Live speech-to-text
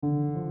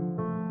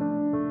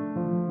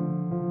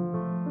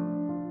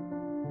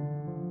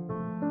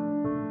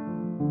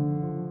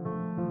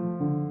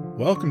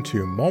Welcome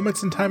to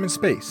Moments in Time and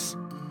Space,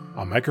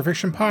 a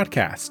microfiction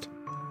podcast,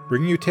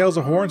 bringing you tales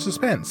of horror and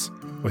suspense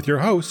with your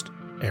host,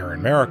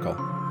 Aaron Miracle.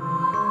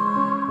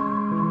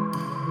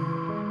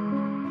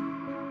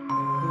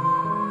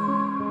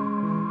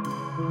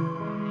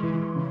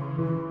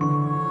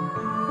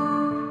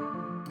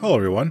 Hello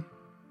everyone.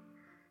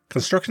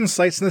 Construction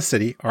sites in the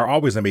city are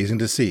always amazing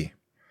to see.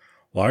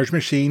 Large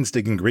machines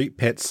digging great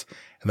pits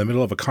in the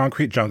middle of a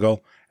concrete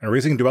jungle and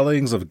raising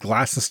dwellings of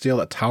glass and steel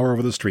that tower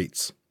over the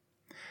streets.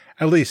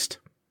 At least,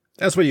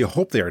 that's what you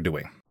hope they are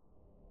doing.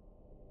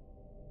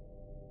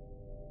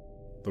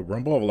 The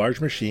rumble of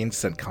large machines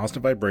sent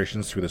constant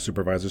vibrations through the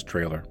supervisor's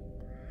trailer.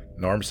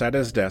 Norm sat at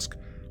his desk,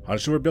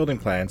 hunched over building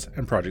plans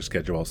and project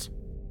schedules.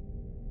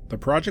 The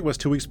project was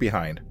 2 weeks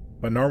behind,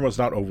 but Norm was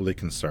not overly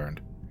concerned.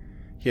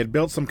 He had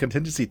built some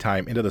contingency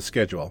time into the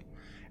schedule,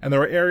 and there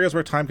were areas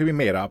where time could be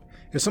made up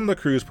if some of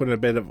the crews put in a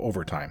bit of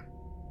overtime.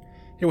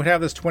 He would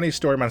have this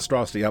 20-story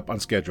monstrosity up on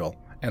schedule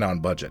and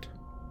on budget.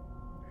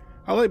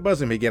 A light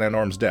buzzing began on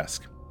Norm's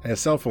desk, and his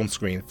cell phone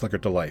screen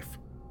flickered to life.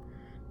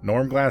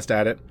 Norm glanced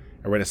at it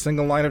and read a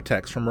single line of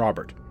text from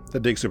Robert,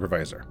 the dig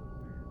supervisor.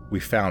 "We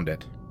found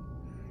it."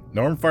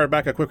 Norm fired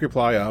back a quick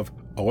reply of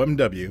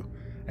OMW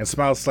and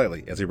smiled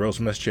slightly as he rose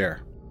from his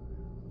chair.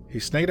 He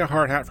snagged a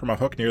hard hat from a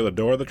hook near the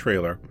door of the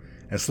trailer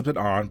and slipped it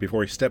on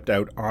before he stepped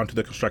out onto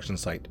the construction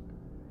site.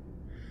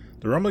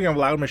 The rumbling of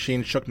loud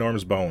machines shook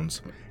Norm's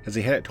bones as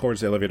he headed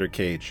towards the elevator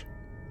cage.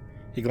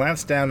 He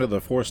glanced down to the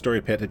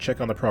 4-story pit to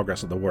check on the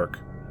progress of the work.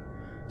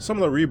 Some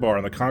of the rebar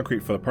and the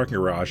concrete for the parking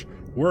garage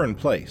were in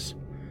place,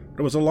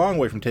 but it was a long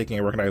way from taking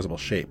a recognizable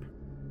shape.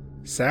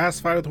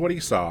 Satisfied with what he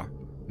saw,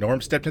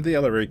 Norm stepped into the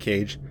elevator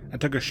cage and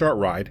took a short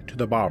ride to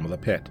the bottom of the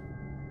pit.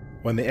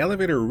 When the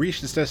elevator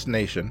reached its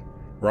destination,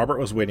 Robert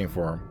was waiting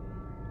for him.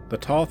 The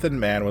tall, thin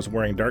man was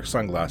wearing dark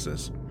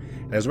sunglasses,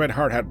 and his red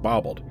hard hat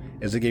bobbled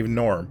as he gave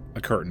Norm a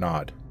curt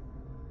nod.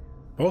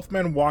 Both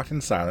men walked in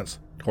silence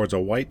towards a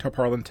white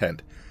tarpaulin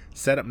tent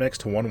set up next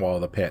to one wall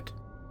of the pit.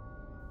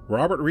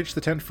 Robert reached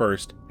the tent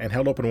first and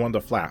held open one of the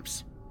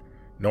flaps.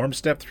 Norm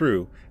stepped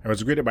through and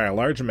was greeted by a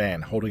large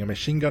man holding a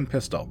machine gun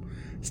pistol,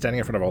 standing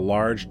in front of a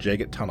large,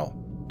 jagged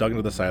tunnel dug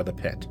into the side of the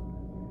pit.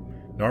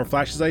 Norm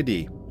flashed his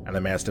ID, and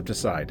the man stepped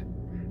aside,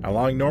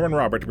 allowing Norm and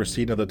Robert to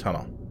proceed into the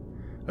tunnel.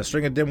 A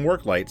string of dim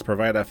work lights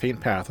provided a faint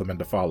path for men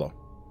to follow.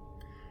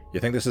 "You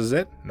think this is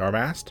it?" Norm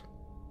asked.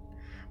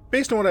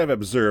 "Based on what I have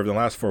observed in the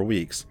last 4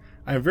 weeks,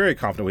 I am very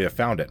confident we have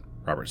found it,"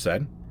 Robert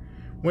said.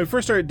 "When we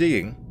first started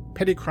digging,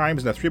 petty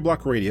crimes in a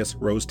 3-block radius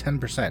rose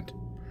 10%.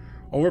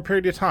 Over a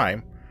period of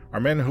time, our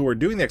men who were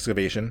doing the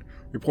excavation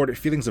reported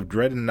feelings of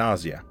dread and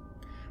nausea.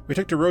 We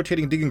took to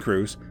rotating digging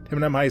crews to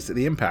minimize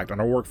the impact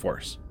on our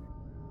workforce."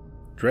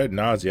 "Dread and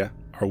nausea?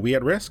 Are we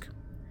at risk?"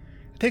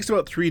 "It takes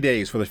about 3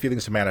 days for the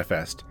feelings to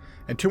manifest,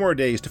 and 2 more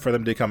days for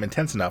them to become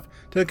intense enough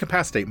to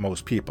incapacitate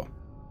most people."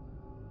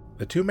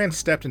 The 2 men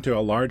stepped into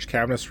a large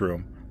cavernous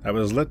room that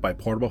was lit by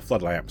portable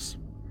floodlamps.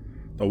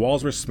 The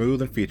walls were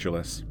smooth and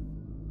featureless.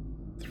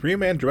 3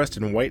 men dressed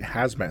in white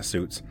hazmat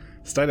suits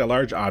studied a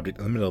large object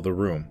in the middle of the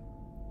room.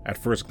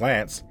 At first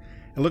glance,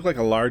 it looked like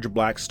a large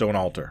black stone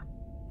altar,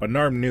 but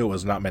Norm knew it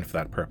was not meant for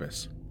that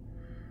purpose.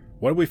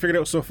 "What have we figured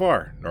out so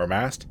far?" Norm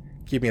asked,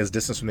 keeping his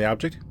distance from the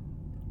object.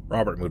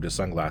 Robert moved his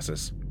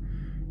sunglasses.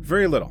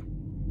 "Very little.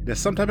 It is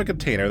some type of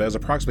container that is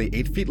approximately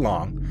 8 feet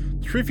long,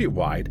 3 feet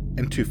wide,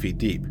 and 2 feet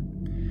deep.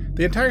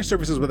 The entire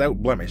surface is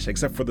without blemish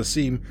except for the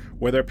seam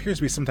where there appears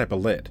to be some type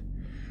of lid.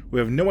 We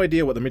have no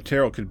idea what the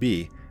material could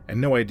be, and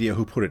no idea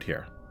who put it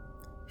here."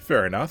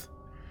 "Fair enough.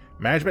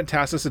 Management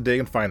tasked us to dig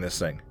and find this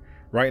thing.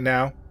 Right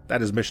now,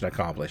 that is mission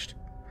accomplished.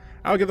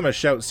 I'll give them a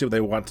shout and see what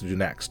they want to do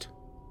next."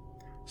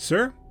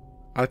 "Sir,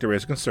 I'd like to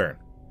raise a concern."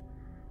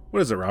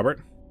 "What is it, Robert?"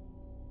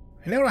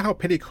 "I now know how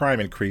petty crime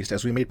increased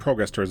as we made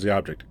progress towards the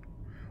object.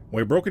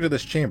 When we broke into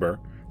this chamber,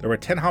 there were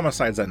 10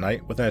 homicides that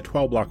night within a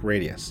 12-block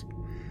radius.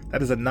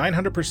 That is a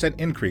 900%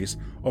 increase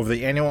over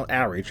the annual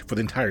average for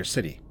the entire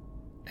city.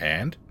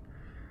 And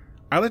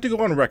I'd like to go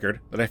on record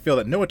that I feel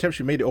that no attempt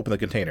should be made to open the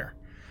container.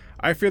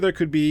 I fear there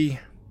could be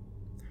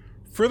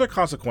further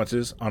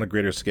consequences on a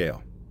greater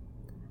scale."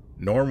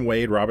 Norm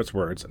weighed Robert's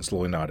words and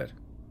slowly nodded.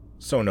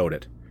 "So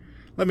noted.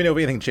 Let me know if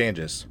anything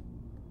changes."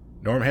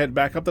 Norm headed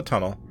back up the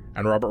tunnel,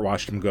 and Robert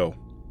watched him go.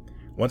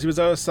 Once he was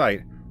out of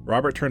sight,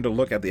 Robert turned to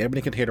look at the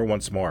ebony container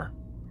once more.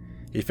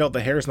 He felt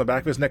the hairs on the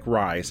back of his neck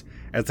rise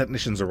as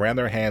technicians ran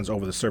their hands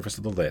over the surface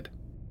of the lid.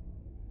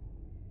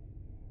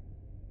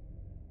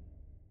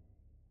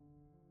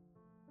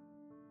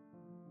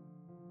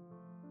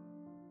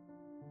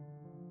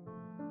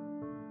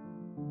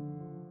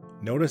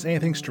 Notice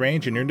anything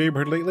strange in your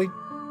neighborhood lately?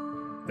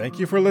 Thank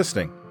you for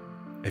listening.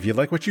 If you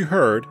like what you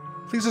heard,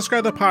 please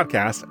subscribe to the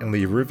podcast and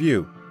leave a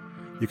review.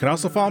 You can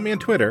also follow me on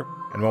Twitter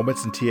at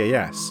Moments in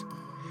TAS.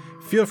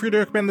 Feel free to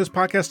recommend this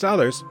podcast to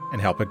others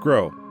and help it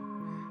grow.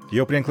 The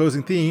opening and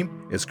closing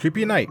theme is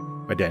Creepy Night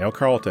by Daniel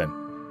Carlton.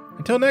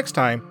 Until next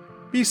time,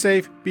 be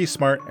safe, be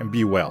smart, and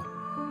be well.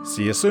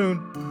 See you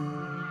soon.